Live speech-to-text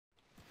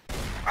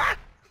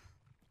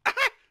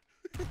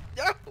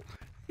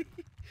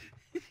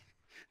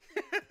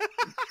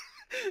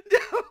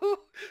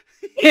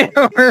Get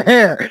over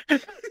here!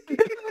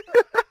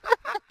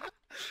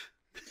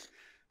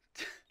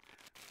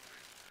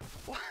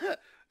 What?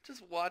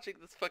 Just watching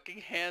this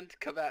fucking hand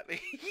come at me.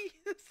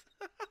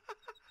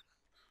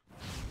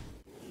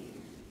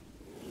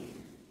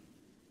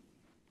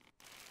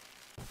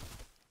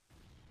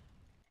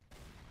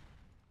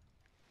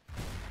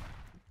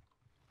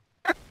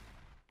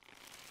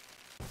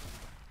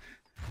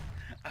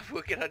 I'm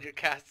looking on your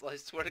castle, I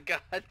swear to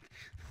God.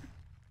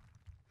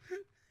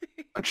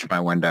 Punch my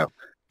window.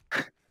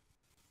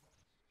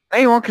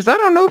 Hey, well, because I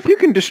don't know if you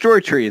can destroy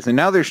trees, and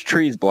now there's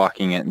trees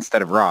blocking it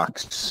instead of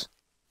rocks.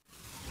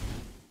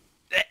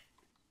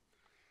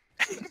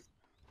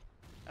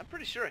 I'm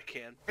pretty sure I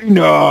can.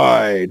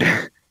 Denied.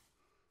 I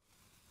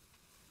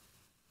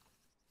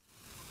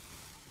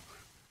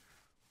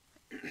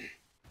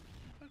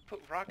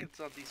put rockets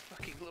on these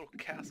fucking little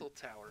castle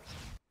towers.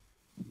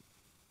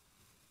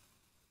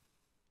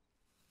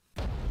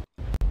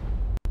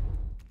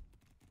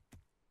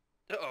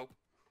 Uh-oh.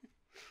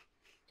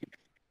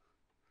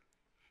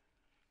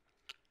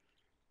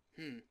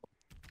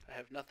 I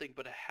have nothing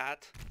but a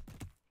hat,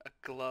 a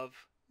glove,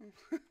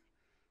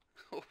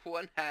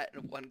 one hat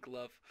and one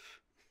glove.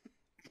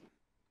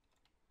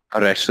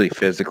 It actually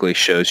physically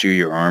shows you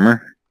your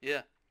armor.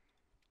 Yeah.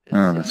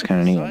 Oh, that's kind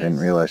of neat. I didn't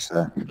realize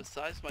that.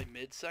 Besides my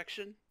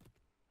midsection,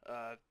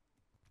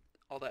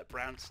 all that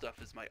brown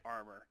stuff is my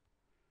armor.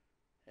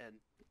 And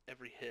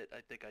every hit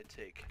I think I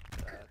take,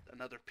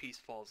 another piece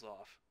falls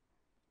off.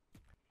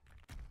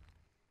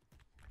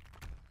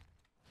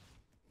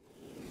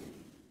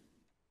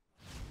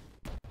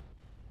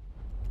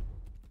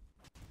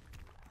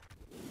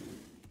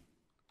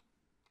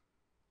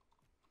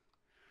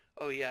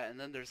 Oh yeah, and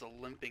then there's a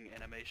limping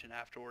animation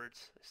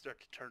afterwards. I start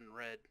to turn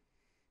red.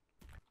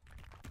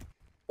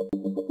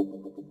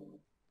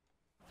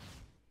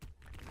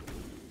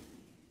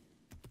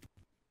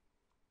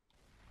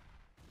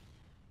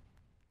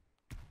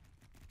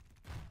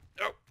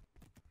 Oh!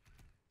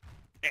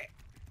 Eh.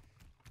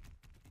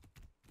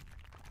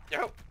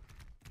 No!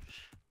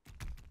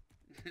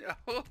 No!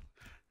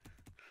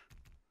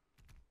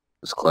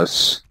 It's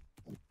close.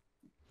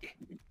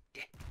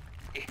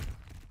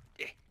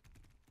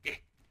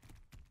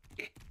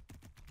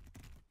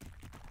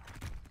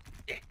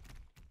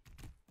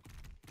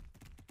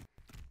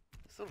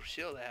 This little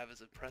shield I have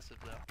is impressive,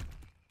 though.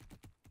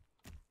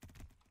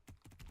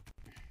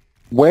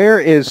 Where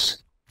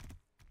is...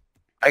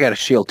 I got a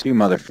shield too,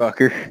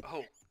 motherfucker.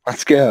 Oh.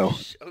 Let's go.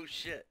 Oh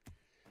shit.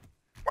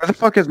 Where the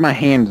fuck is my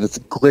hand that's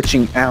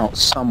glitching out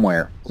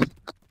somewhere?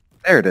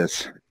 There it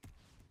is.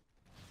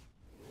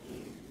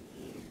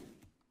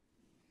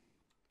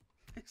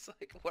 It's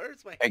like,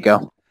 where's my There you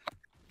go.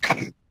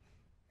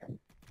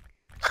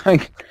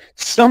 Like,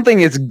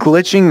 something is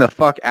glitching the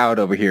fuck out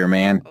over here,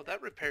 man. Oh,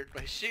 that repaired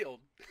my shield.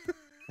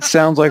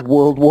 Sounds like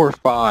World War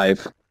V.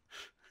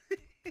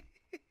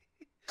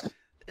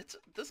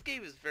 This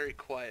game is very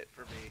quiet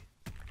for me.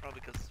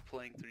 Probably because it's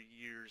playing through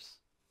years.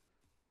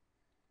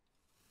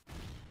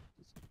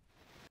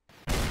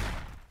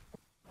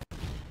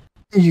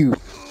 You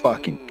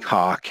fucking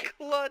cock.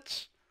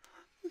 Clutch!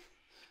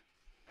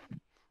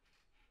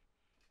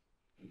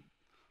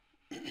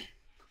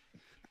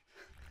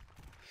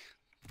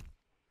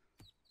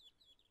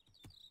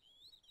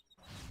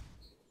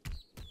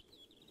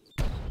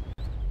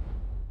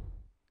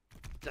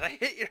 Did I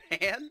hit your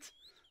hand?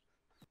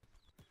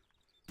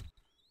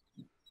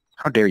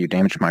 How dare you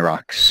damage my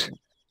rocks?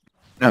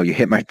 No, you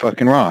hit my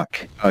fucking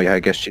rock. Oh yeah,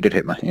 I guess you did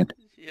hit my hand.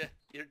 Yeah,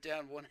 you're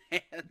down one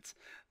hand.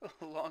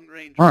 Long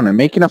range. Come on, I'm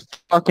making a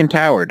fucking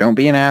tower. Don't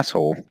be an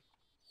asshole.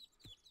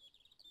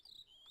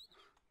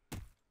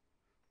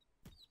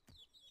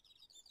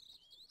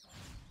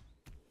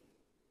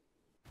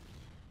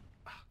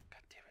 Oh,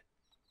 God damn it.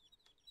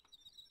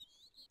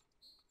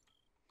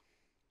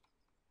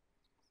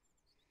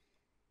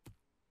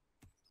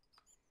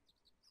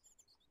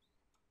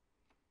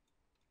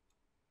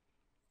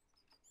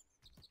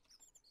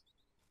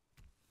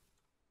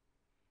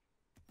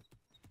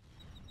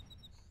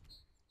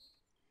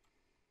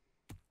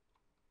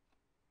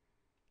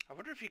 I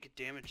wonder if you could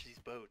damage these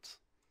boats.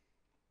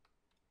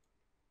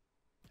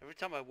 Every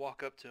time I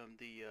walk up to them,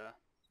 Do you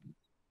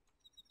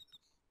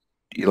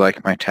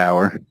like my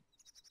tower?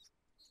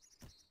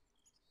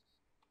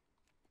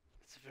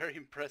 it's a very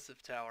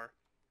impressive tower.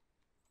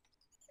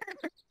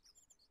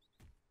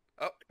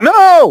 Oh.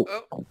 No!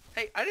 Oh.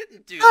 Hey, I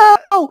didn't do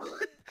that. No!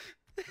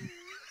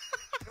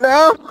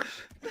 No!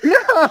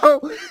 No!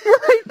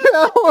 My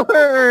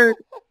tower!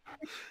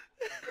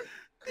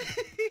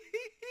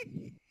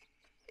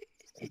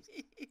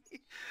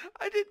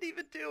 I didn't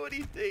even do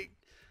anything.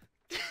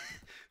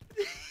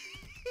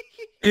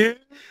 Yeah.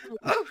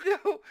 Oh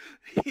no!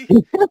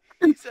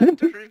 He's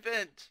after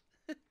revenge.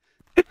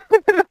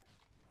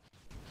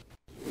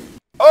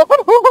 Oh!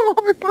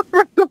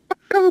 I'm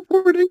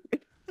teleporting!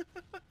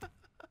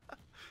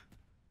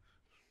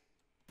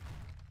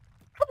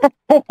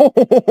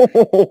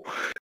 Oh!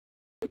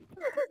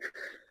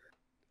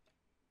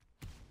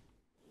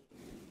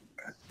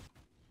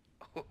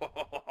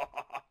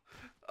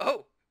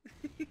 Oh!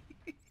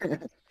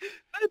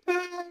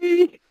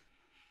 Bye-bye.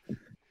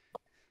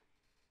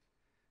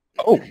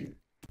 Oh,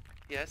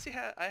 Yeah, see,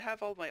 I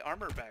have all my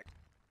armor back.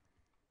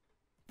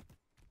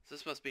 So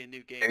this must be a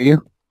new game. are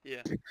you?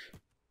 Yeah.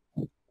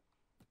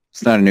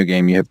 It's not a new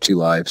game. You have 2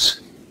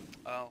 lives.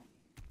 Oh.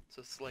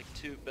 So it's like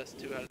best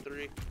 2 out of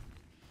 3.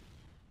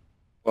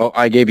 Well,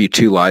 I gave you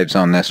 2 lives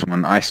on this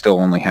one. I still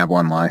only have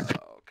 1 life.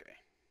 Oh, okay.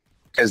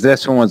 Because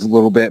this one was a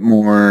little bit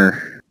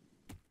more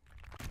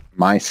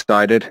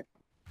my-sided.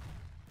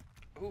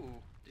 Ooh,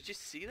 did you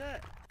see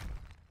that?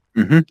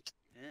 Mm-hmm.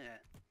 Yeah.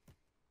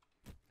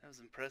 That was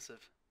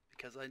impressive.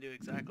 Because I knew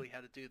exactly how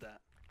to do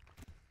that.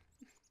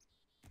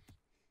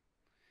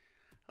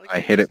 I like I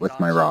you hit just it with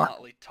my rock.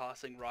 nonchalantly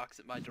tossing rocks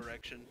at my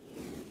direction.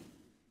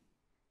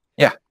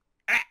 Yeah.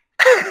 Ah!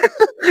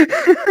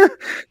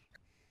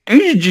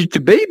 These are just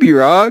the baby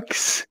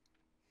rocks.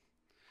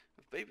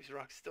 Baby's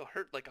rocks still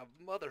hurt like a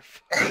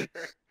motherfucker.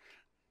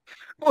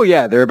 Oh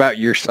yeah, they're about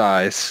your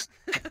size.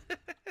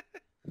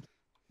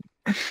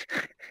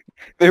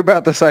 They're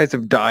about the size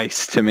of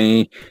dice to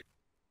me.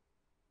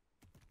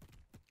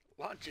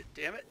 Launch it,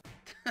 damn it.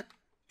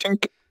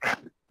 Tink,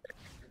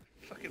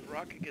 Fucking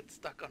rocket gets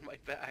stuck on my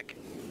back.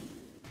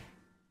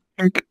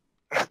 tink.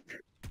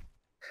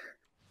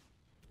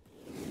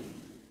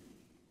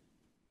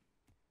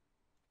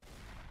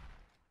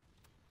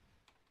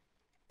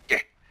 Yeah.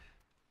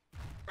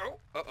 Oh,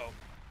 uh-oh.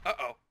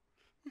 Uh-oh.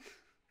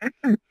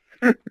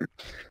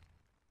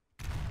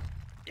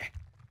 Yeah.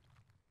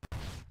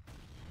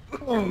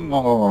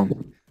 Oh.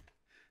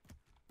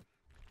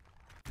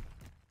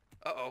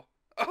 Uh-oh.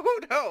 Oh,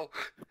 no!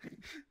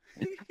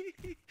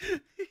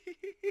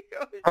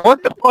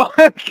 What the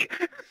fuck?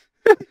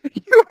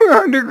 You were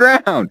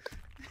underground.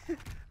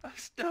 I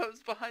was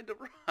behind a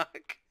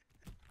rock.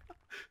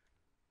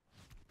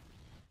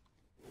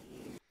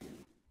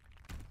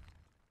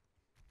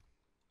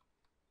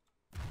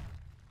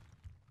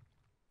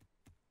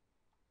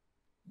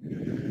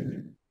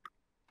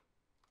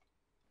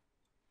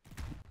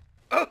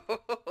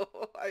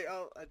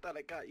 Oh, I thought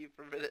I got you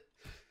for a minute.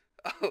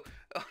 Oh,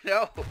 oh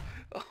no.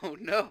 Oh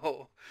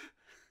no.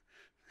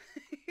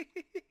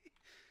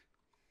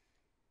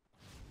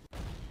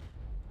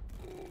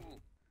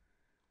 Ooh.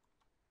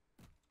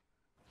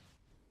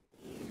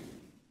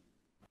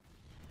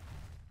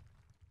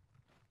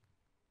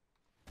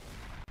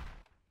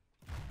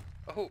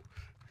 Oh.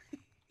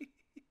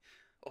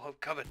 Oh, I'm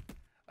coming.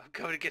 I'm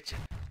coming to get you.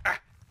 Ah!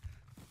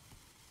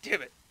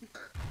 Damn it.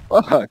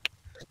 Fuck.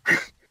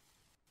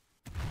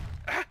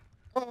 Ah!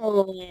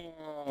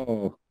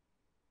 Oh.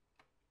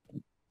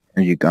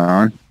 Are you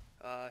gone?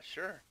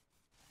 Sure.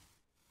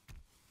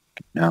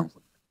 No.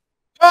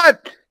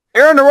 What?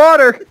 You're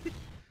underwater.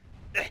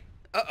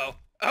 Uh-oh.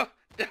 Oh,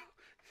 no.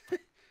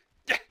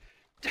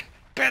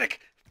 Panic!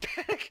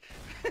 Panic!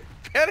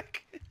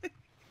 Panic!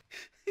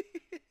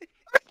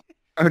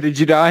 Oh, did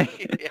you die?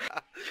 Yeah.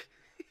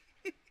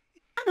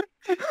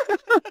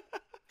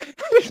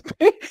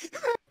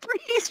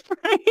 Freeze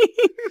frame.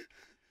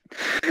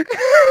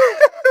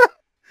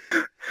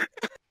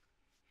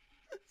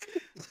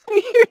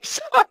 You're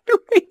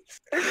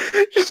sideways.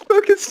 Just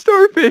fucking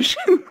starfish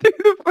through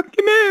the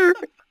fucking air.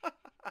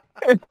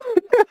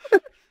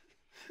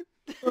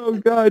 Oh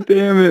god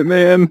damn it,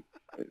 man.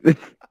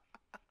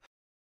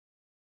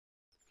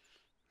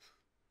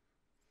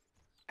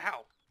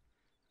 Ow.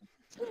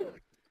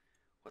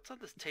 What's on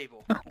this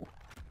table?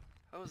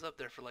 I was up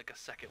there for like a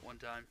second one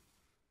time.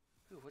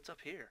 Ooh, what's up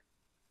here?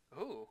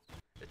 Ooh,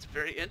 it's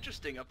very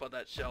interesting up on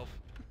that shelf.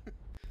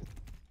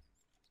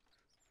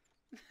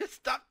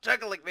 Stop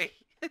juggling me!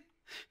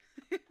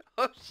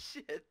 Oh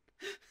shit!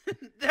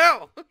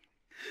 No!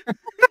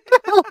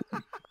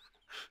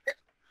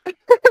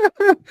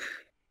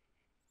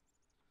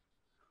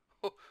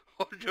 Oh,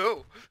 oh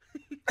no!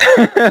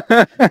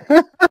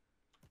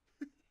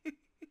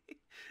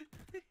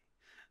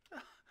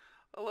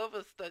 I love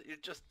us that you're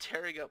just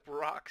tearing up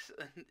rocks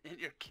in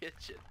your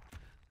kitchen.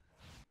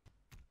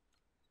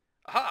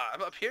 Aha!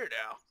 I'm up here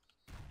now.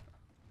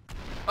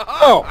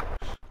 Oh! Aha!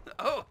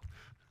 Oh!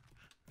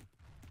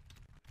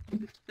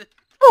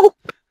 Oh!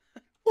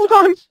 Hold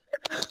on!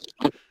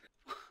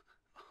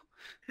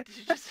 Did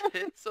you just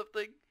hit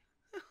something?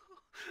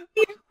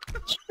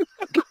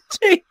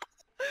 Take.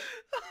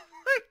 Oh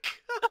my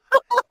god!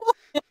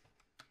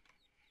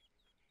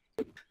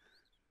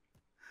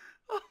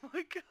 Oh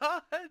my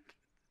god!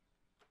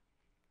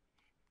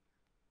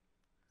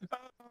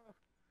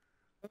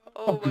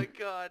 Oh my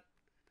god!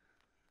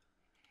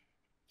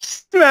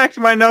 Smacked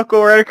my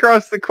knuckle right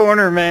across the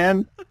corner,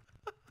 man.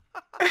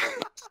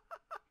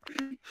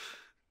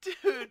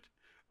 Dude!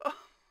 Oh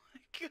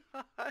my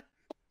god!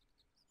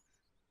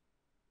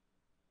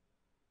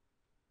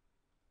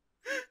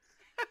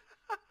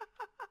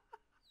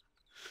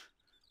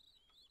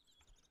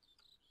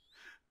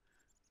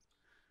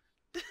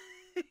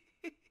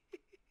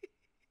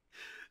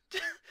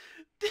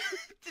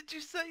 Did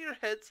you set your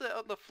headset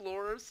on the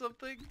floor or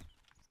something?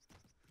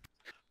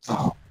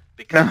 Oh,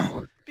 Because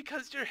no.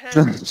 because your head It's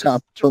on is the just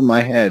top of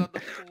my directly head. on the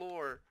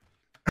floor.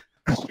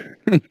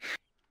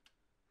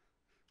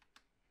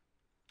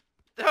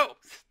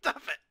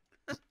 Stop it!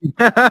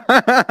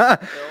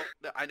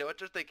 No, I know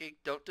what you're thinking.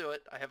 Don't do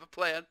it. I have a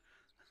plan.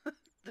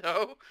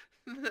 No.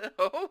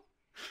 No.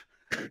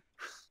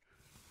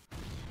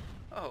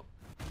 Oh.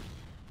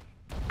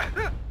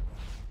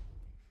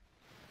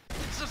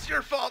 This is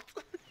your fault.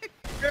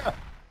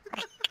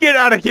 Get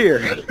out of here!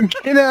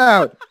 Get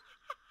out!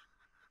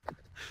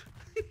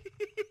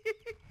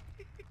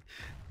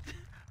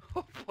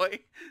 Oh boy.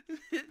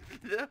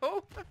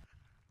 No.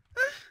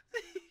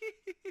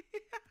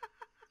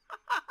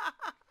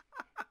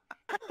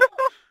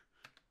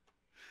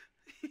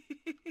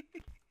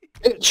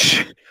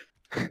 Bitch.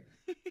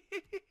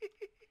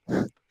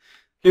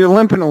 You're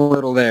limping a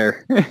little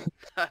there.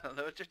 I don't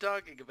know what you're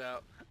talking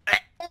about.